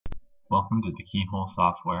Welcome to the Keyhole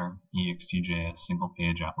software ExtJS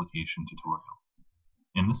single-page application tutorial.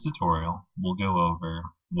 In this tutorial, we'll go over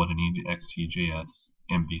what an ExtJS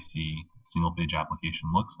MVC single-page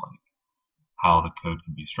application looks like, how the code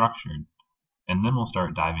can be structured, and then we'll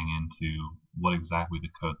start diving into what exactly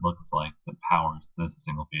the code looks like that powers this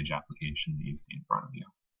single-page application that you see in front of you.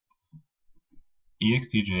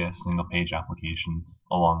 ExtJS single-page applications,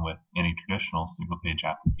 along with any traditional single-page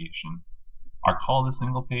application, are called a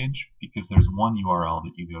single page because there's one URL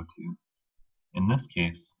that you go to. In this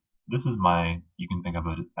case, this is you can think of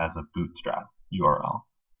it as a bootstrap URL.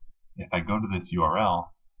 If I go to this URL,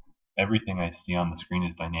 everything I see on the screen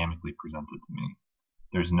is dynamically presented to me.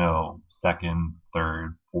 There's no second,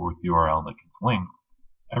 third, fourth URL that gets linked.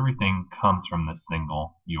 Everything comes from this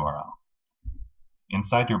single URL.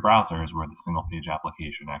 Inside your browser is where the single page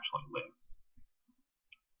application actually lives.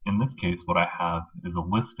 In this case, what I have is a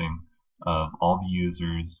listing of all the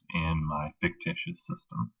users in my fictitious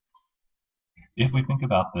system. If we think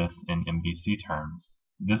about this in MVC terms,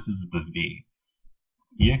 this is the V.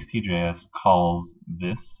 ExtJS calls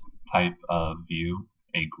this type of view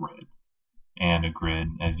a grid. And a grid,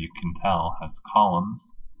 as you can tell, has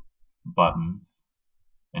columns, buttons,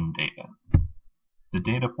 and data. The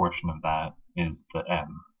data portion of that is the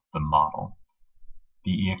M, the model.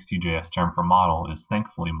 The ExtJS term for model is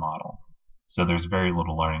thankfully model. So there's very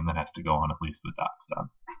little learning that has to go on, at least with that step.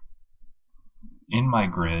 In my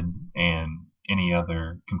grid and any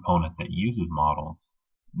other component that uses models,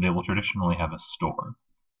 they will traditionally have a store.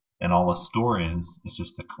 And all a store is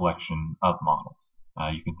just a collection of models.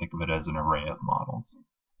 You can think of it as an array of models.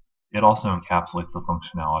 It also encapsulates the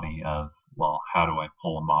functionality of, well, how do I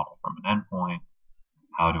pull a model from an endpoint?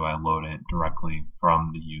 How do I load it directly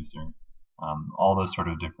from the user? All those sort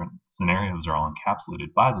of different scenarios are all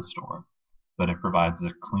encapsulated by the store. But it provides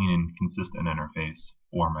a clean and consistent interface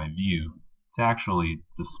for my view to actually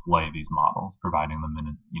display these models, providing them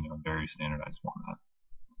in a very standardized format.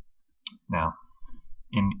 Now,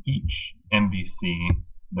 in each MVC,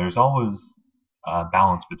 there's always a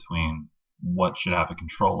balance between what should have a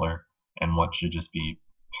controller and what should just be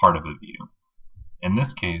part of a view. In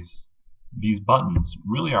this case, these buttons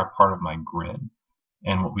really are part of my grid,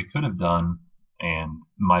 and what we could have done, and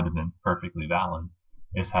might have been perfectly valid,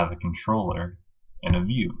 is have a controller and a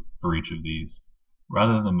view for each of these,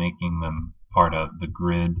 rather than making them part of the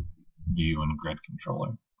grid, view, and grid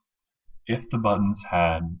controller. If the buttons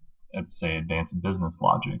had, let's say, advanced business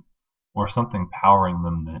logic, or something powering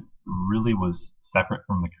them that really was separate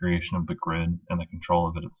from the creation of the grid and the control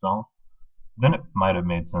of it itself, then it might have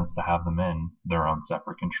made sense to have them in their own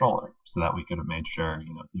separate controller, so that we could have made sure,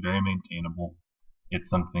 it's very maintainable, it's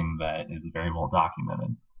something that is very well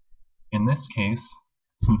documented. In this case,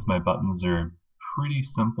 since my buttons are pretty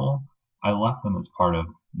simple, I left them as part of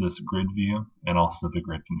this grid view and also the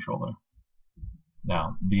grid controller.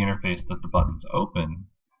 Now, the interface that the buttons open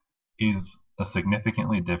is a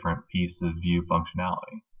significantly different piece of view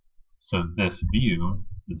functionality. So this view,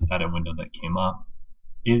 this edit window that came up,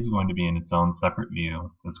 is going to be in its own separate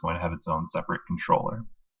view that's going to have its own separate controller.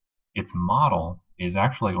 Its model is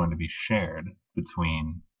actually going to be shared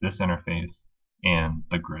between this interface and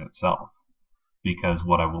the grid itself. Because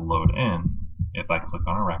what I will load in, if I click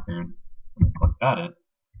on a record and click edit,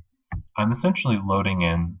 I'm essentially loading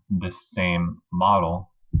in this same model,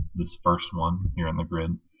 this first one here in the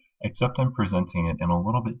grid, except I'm presenting it in a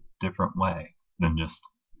little bit different way than just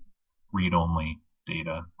read-only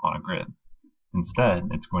data on a grid. Instead,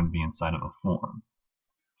 it's going to be inside of a form.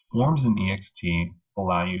 Forms in EXT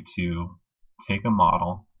allow you to take a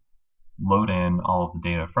model, load in all of the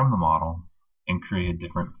data from the model, and create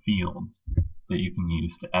different fields that you can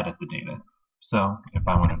use to edit the data. So if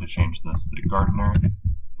I wanted to change this to gardener and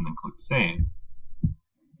then click save,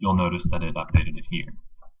 you'll notice that it updated it here.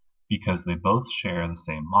 Because they both share the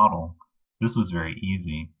same model, this was very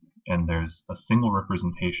easy, and there's a single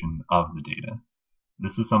representation of the data.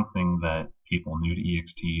 This is something that people new to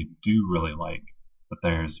EXT do really like, but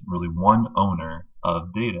there's really one owner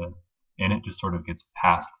of data, and it just sort of gets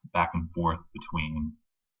passed back and forth between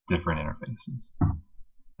different interfaces.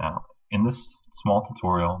 Now, in this small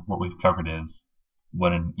tutorial, what we've covered is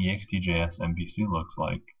what an ExtJS MVC looks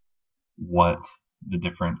like, what the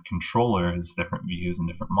different controllers, different views, and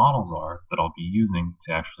different models are that I'll be using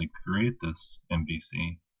to actually create this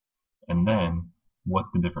MVC, and then what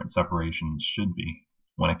the different separations should be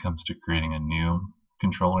when it comes to creating a new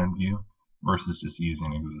controller and view versus just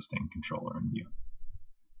using an existing controller and view.